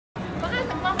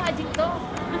magic to.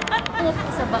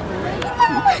 Sa baon.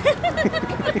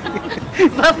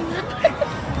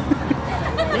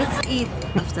 Let's eat.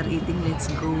 After eating, let's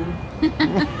go.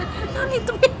 No need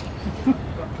to be.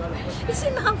 It's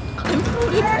enough. I'm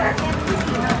full.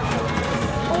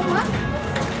 Oh, what?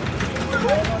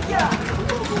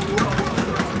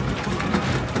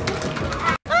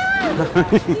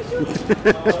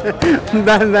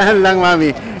 Dahan-dahan lang,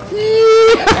 Mami.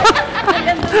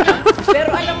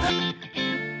 Pero alam mo,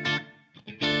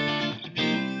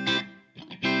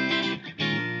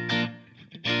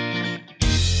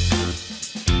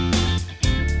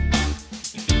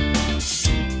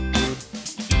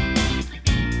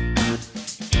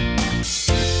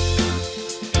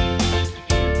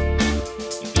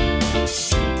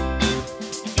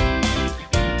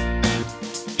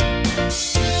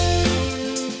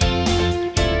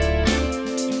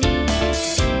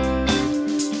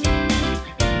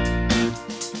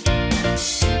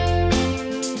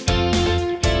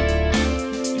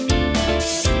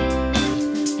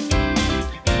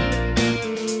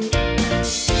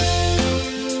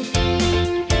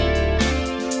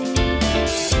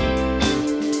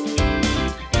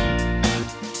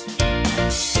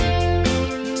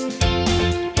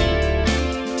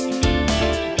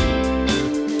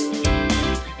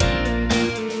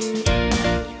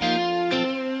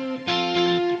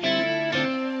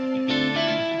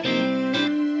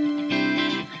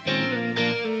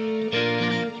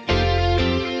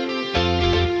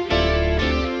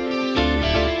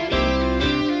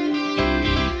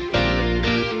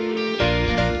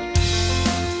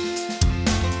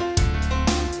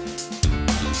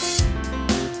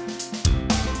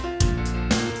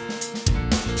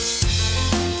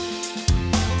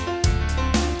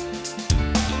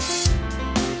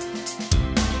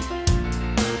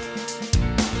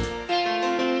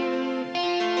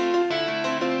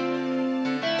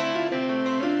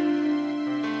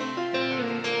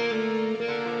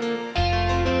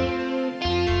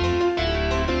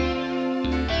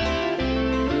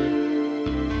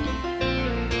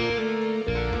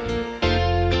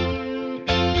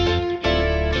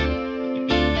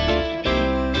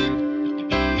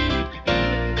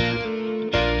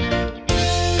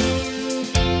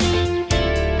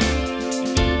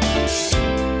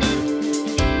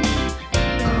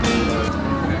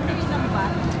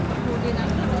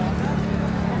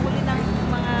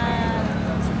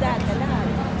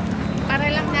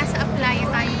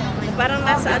 parang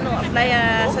nasa ano,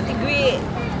 playa sa Tigui.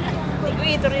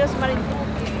 Tigui, Torrijos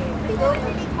Marinduque. Ito,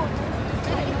 fake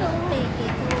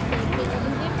it.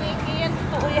 Hindi fake yan,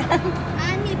 totoo yan.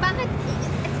 Ani, bakit?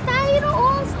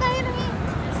 Styro, styro.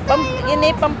 Yun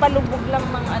ay pampalubog lang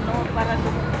mga ano, para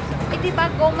lubog. Eh, di ba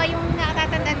goma yung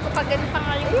natatandaan ko pag ganun pa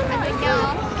nga yung ano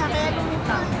niya, kaya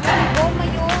lumutang. Goma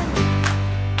yun.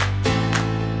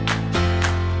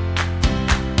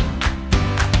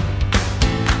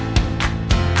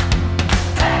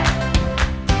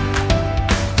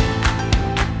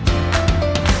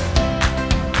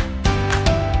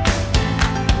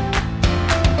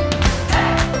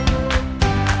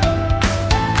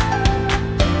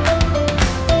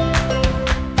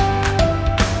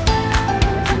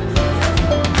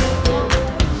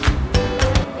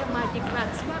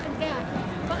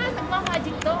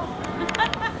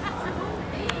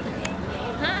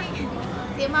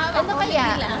 Ano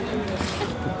kaya?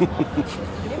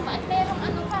 Merong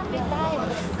ano pa, may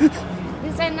tiles.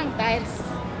 Design ng tiles.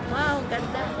 Wow,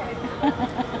 ganda.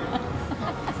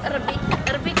 Arabic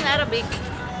na Arabic.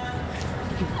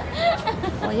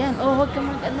 O yan, huwag kang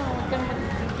mag-video ng mga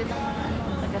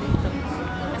taga rito.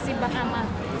 Kasi baka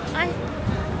ay,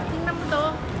 tingnan mo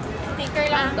to. Sticker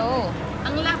lang to.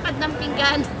 Ang lapad ng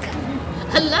pinggan.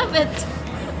 I love it.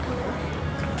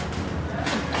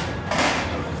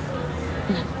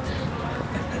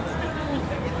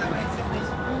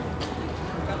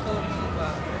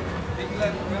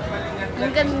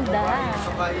 Ang ganda.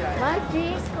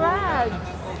 Magic crab.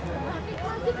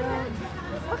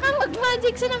 Baka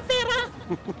mag-magic siya ng pera.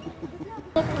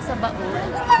 Sa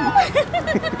baon.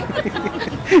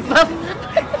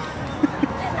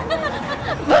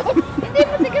 Hindi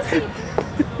pati kasi.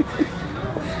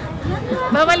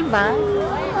 Bawal ba?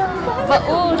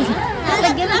 Baon.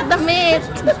 Lagyan ng damit.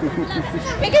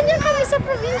 May ganyan kami sa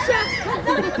probinsya.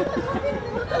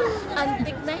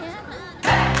 Antik na yan.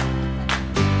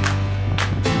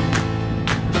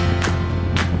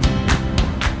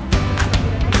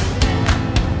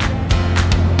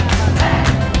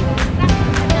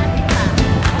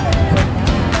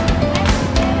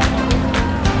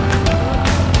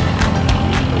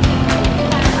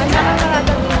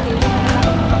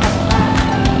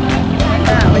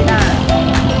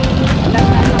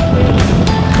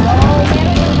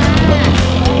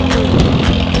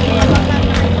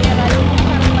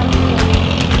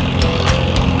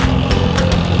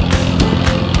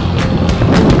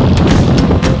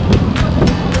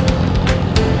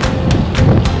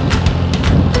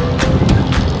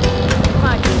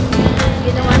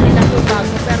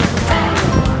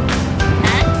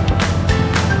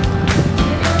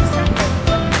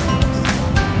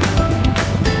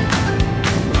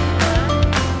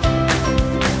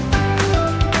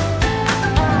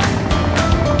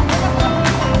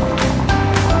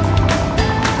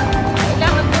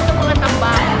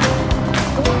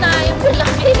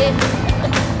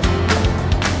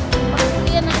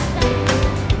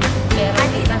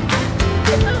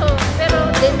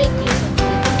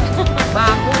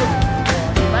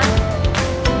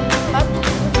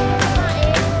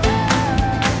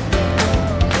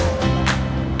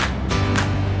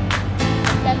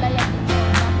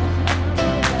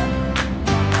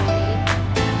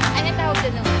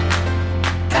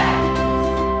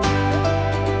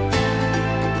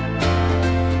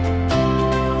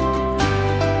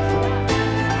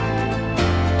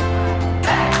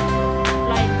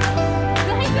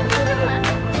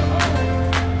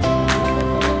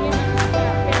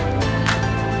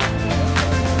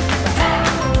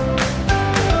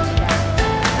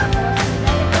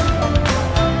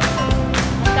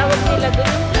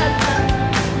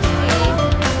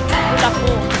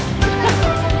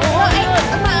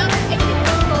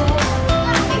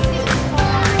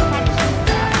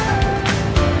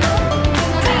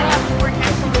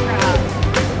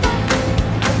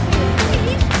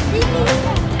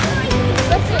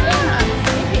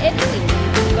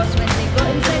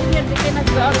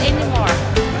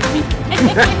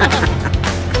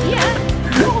 Yeah.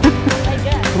 Oh my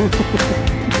God.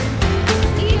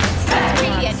 It's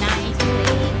really a nice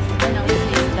place. You know, it's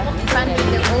fun with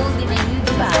the old in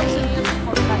Mydubai.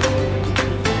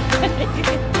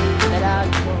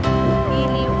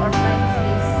 Helium or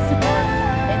Francis or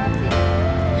anything.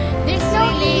 There's no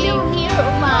helium here,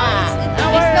 Umma.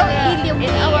 There's no helium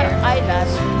in our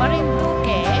island,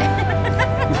 Marinduque.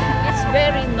 It's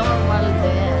very normal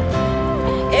there.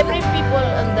 Every people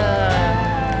on the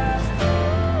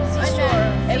seashore,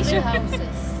 every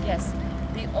houses, yes,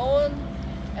 they own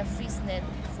a fish net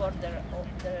for their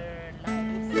lives.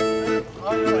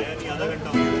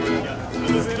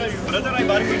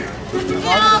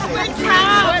 Yeah, we're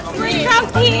trout! We're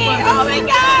trout here! Oh my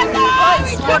God! Oh,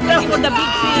 it's water for the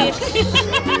big fish!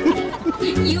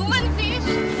 Human fish?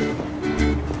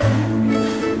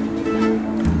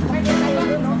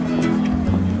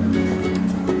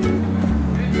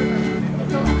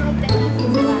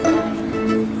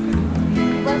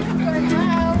 Welcome to our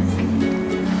house.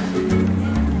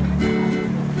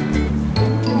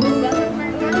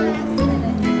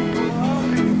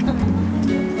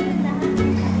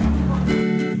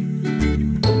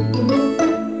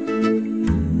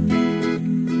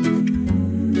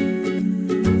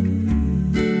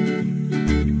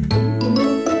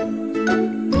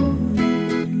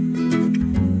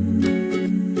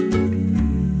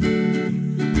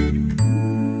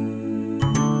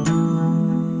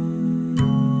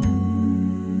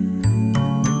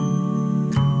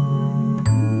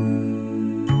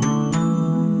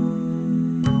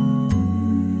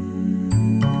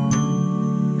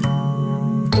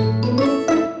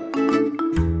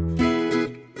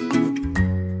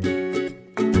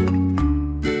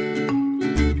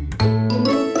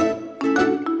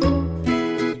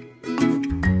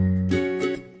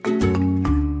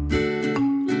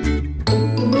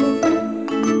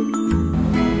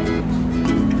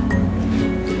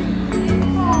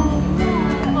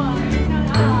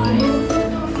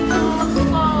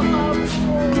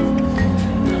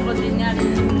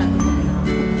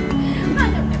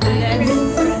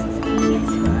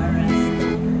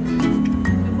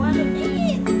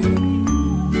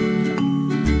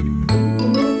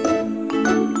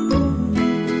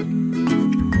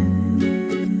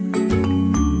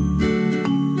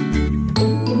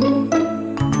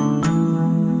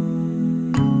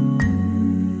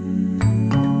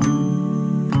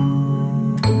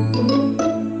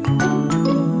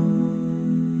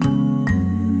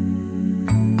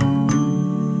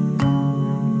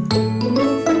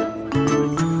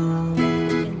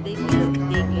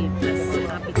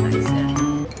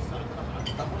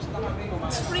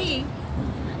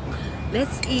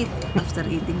 Let's eat. After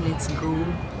eating, let's go.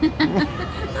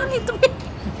 No need to be.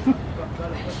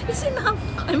 It's enough.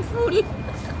 I'm full.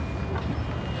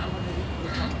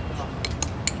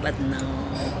 But now,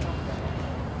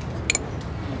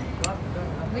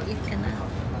 wait, eat ka na.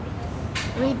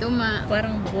 Wait, Umma.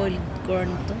 Parang boiled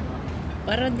corn to.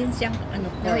 Parang din siyang ano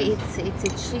No, corn. it's a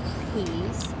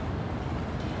chickpeas.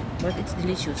 But it's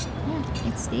delicious.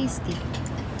 Yeah, it's tasty.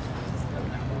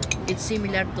 It's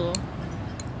similar to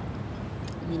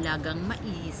nilagang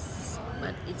mais,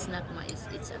 but it's not mais,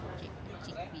 it's a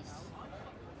chickpeas.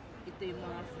 Ito yung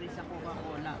mga free sa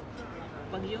Coca-Cola.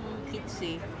 Pag yung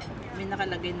kitse, may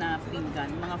nakalagay na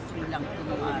pinggan, mga free lang ito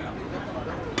nung araw.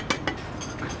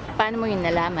 Paano mo yun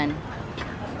nalaman?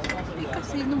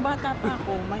 Kasi nung bata pa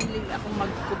ako, mahilig akong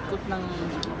magkutkut ng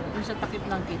yung sa takip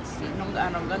ng kitse. Nung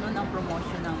araw, ganun ang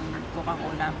promotion ng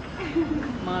Coca-Cola.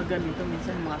 Mga ganito,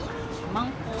 minsan mga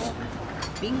mangkok,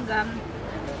 pinggan.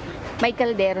 May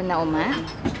kaldero na, Umma?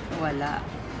 Wala.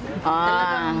 Ah.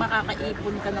 Talagang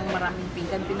makakaipon ka ng maraming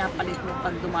pinggan. Pinapalit mo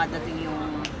pag dumadating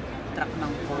yung truck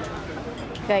ng Coke.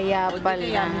 Kaya O di pala.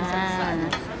 kaya minsan sa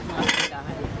mga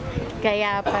tindahan.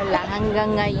 Kaya pala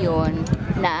hanggang ngayon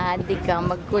naadi ka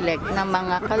mag-collect ng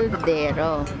mga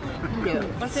kaldero. Hindi.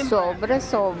 Kasi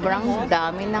Sobrang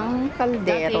dami ng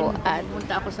kaldero at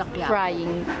pumunta ako sa Quiapo.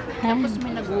 frying. Tapos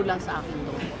may nagula sa akin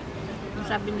doon. Ang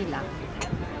sabi nila,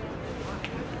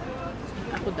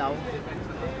 ako daw,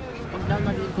 pag daw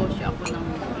nag-negosyo ako ng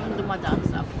yung dumadaan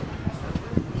sa ako,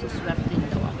 suswertin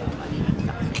daw ako, magiging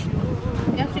successful.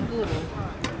 Kaya siguro,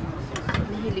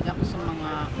 nahilig ako sa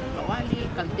mga kawali,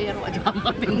 kaldero, at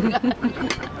mga pinggan.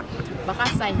 Baka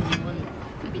sign yun,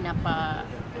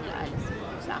 pinapalaala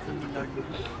sa akin ni Lord.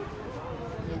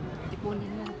 Yan,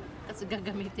 tipunin mo, kasi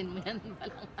gagamitin mo yan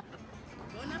balang araw.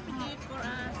 Bon appetit for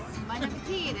us! Bon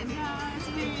appetit! And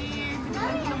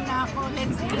pinagulong na ako.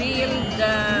 Let's Grill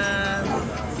the...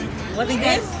 What is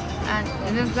this? And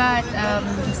we've got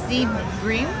sea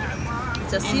bream.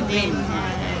 It's a sea bream.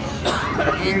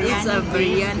 And it's a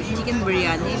biryani, chicken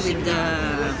biryani with the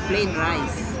plain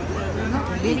rice.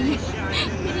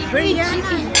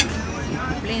 Biryani.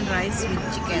 Plain rice with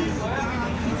chicken.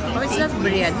 Oh, it's not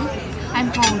biryani.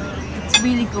 I'm cold. It's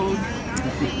really cold.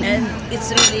 And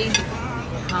it's really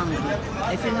hungry.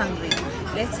 I feel hungry.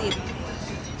 Let's eat.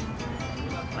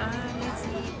 Let's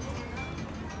eat.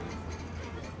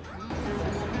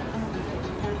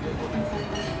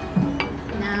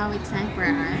 Now it's time for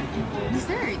our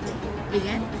dessert.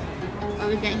 What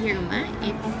we got here, Umma?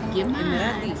 It's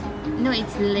Emirati. gimat. No,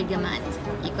 it's legamat.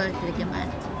 You call it legamat.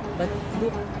 But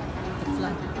look, the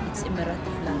flag. It's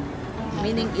Emirati flag.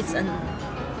 Meaning it's a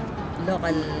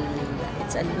local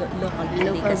Local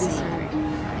delicacy. dessert.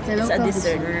 It's a It's a local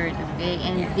dessert. dessert. Okay,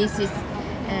 and Yeah. this is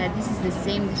the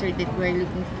same dessert that we're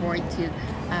looking forward to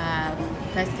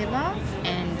festivals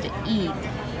and eat,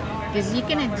 because you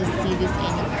cannot just see this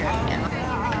anywhere.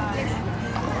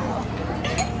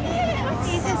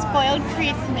 It's a spoiled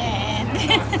treatment.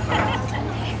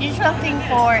 Usual thing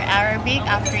for Arabic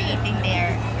after eating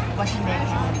their washing their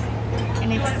hands,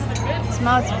 and it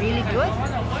smells really good.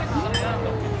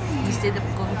 Instead of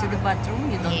going to the bathroom,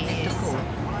 you don't need to Yes. go.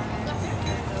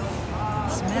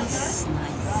 Smells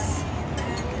nice.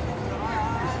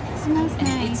 Smells And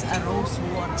nice. it's a rose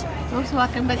water. Rose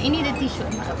water, but I need a tissue,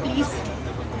 please.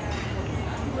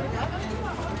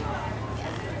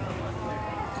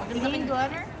 Clean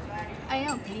water? I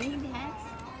know, clean the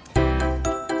hands.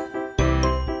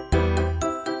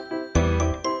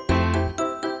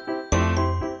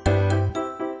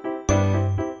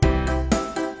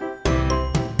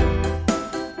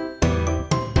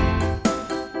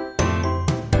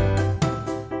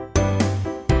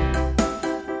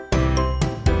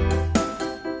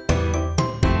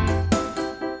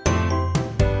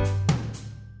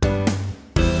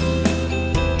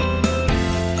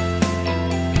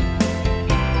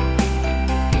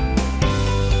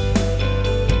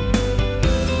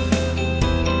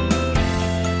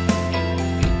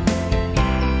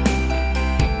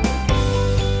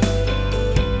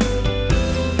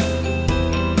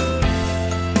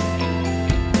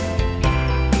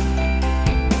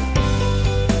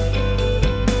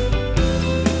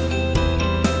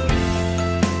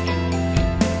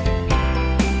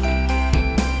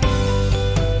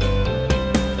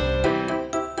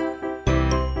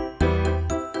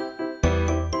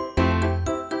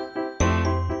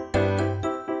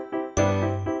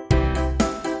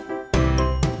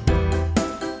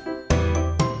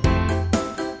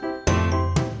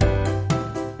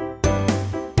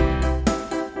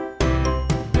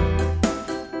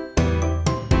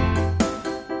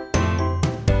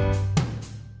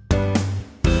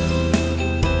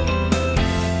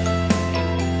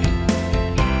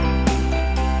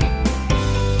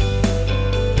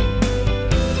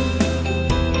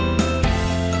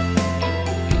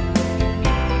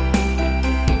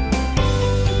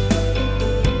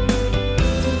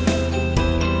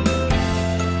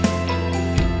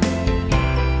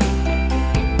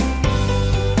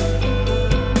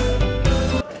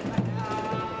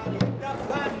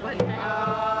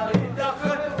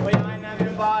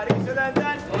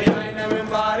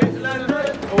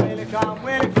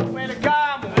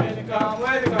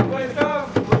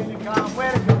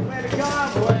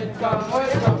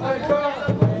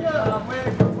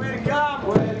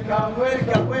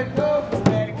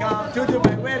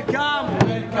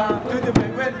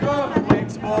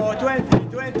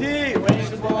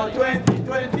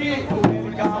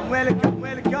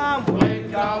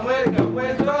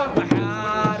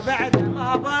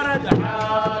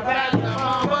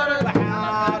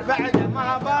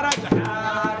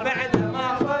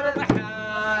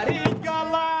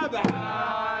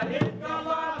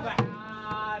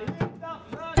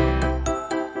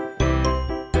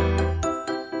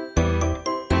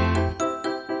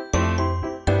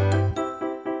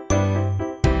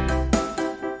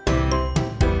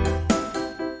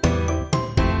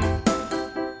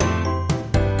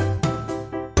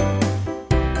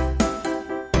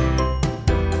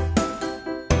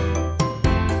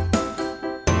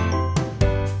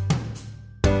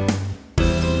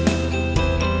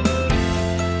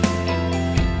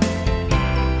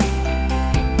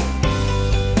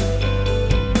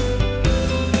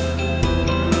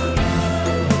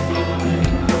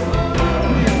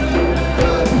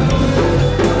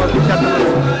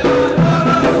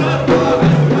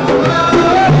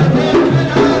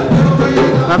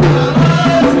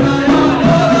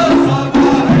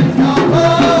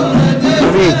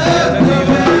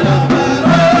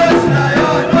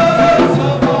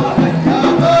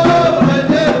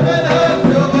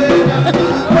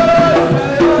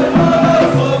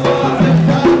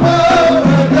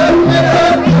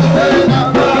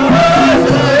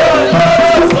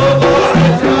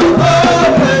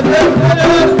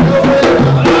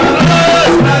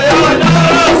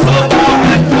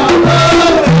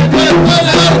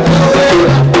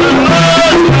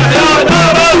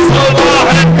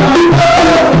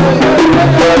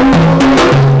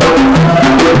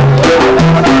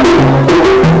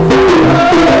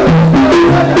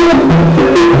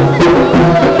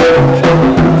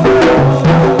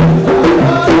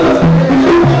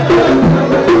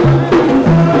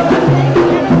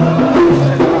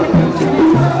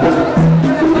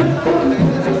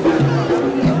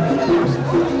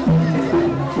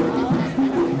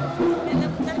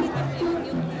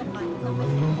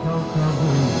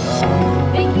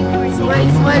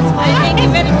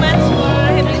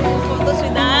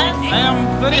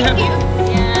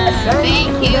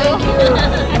 Thank you.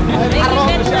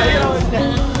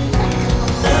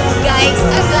 Guys,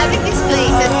 I'm loving this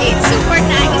place. It's super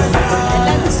nice. I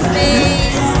love the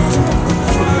space.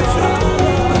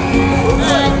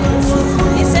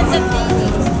 Listen to me.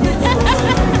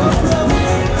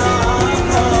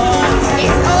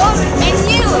 It's old and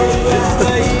new.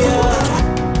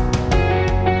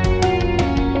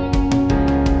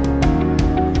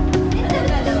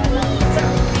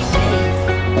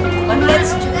 But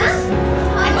let's choose.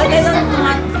 But I don't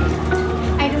want.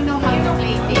 I don't know how to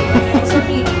play this. It's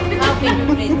okay. How can you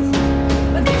play this?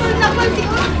 Ba't di ko napansin?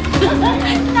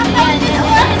 Napansin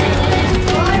ko.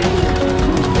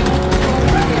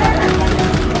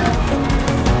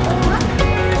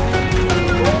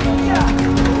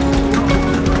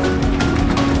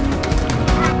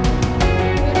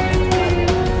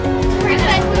 First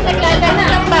time ko naglalaro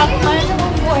ng Pac-Man sa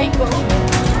buong buhay ko.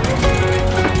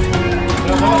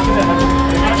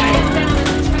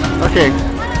 Okay.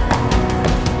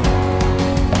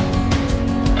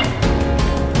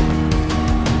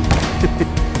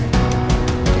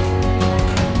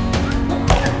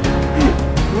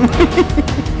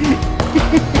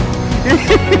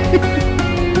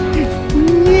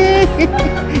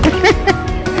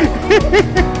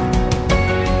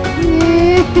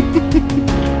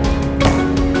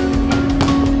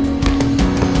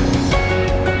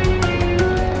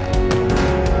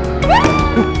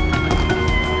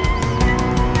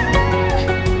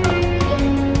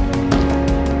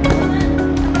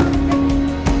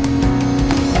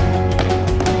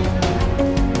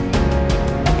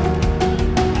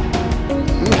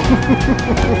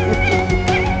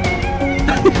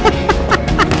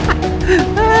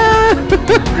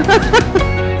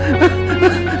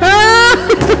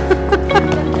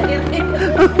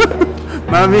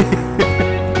 Mami.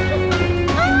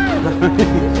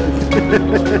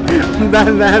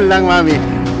 Dahan-dahan lang, Mami.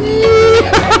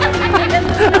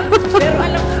 Pero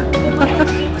alam ko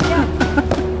bumalik siya.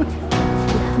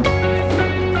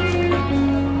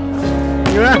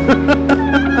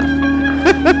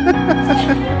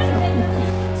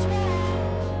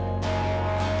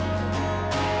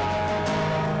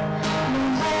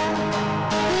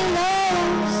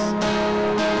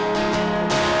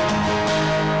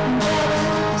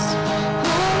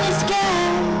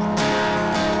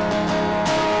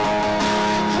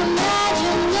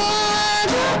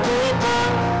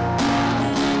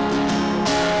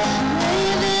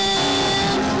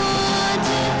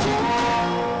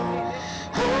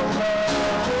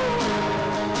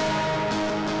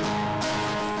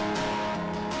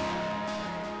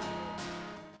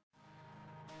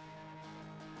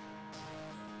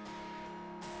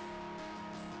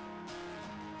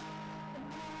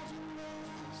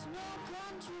 No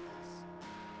country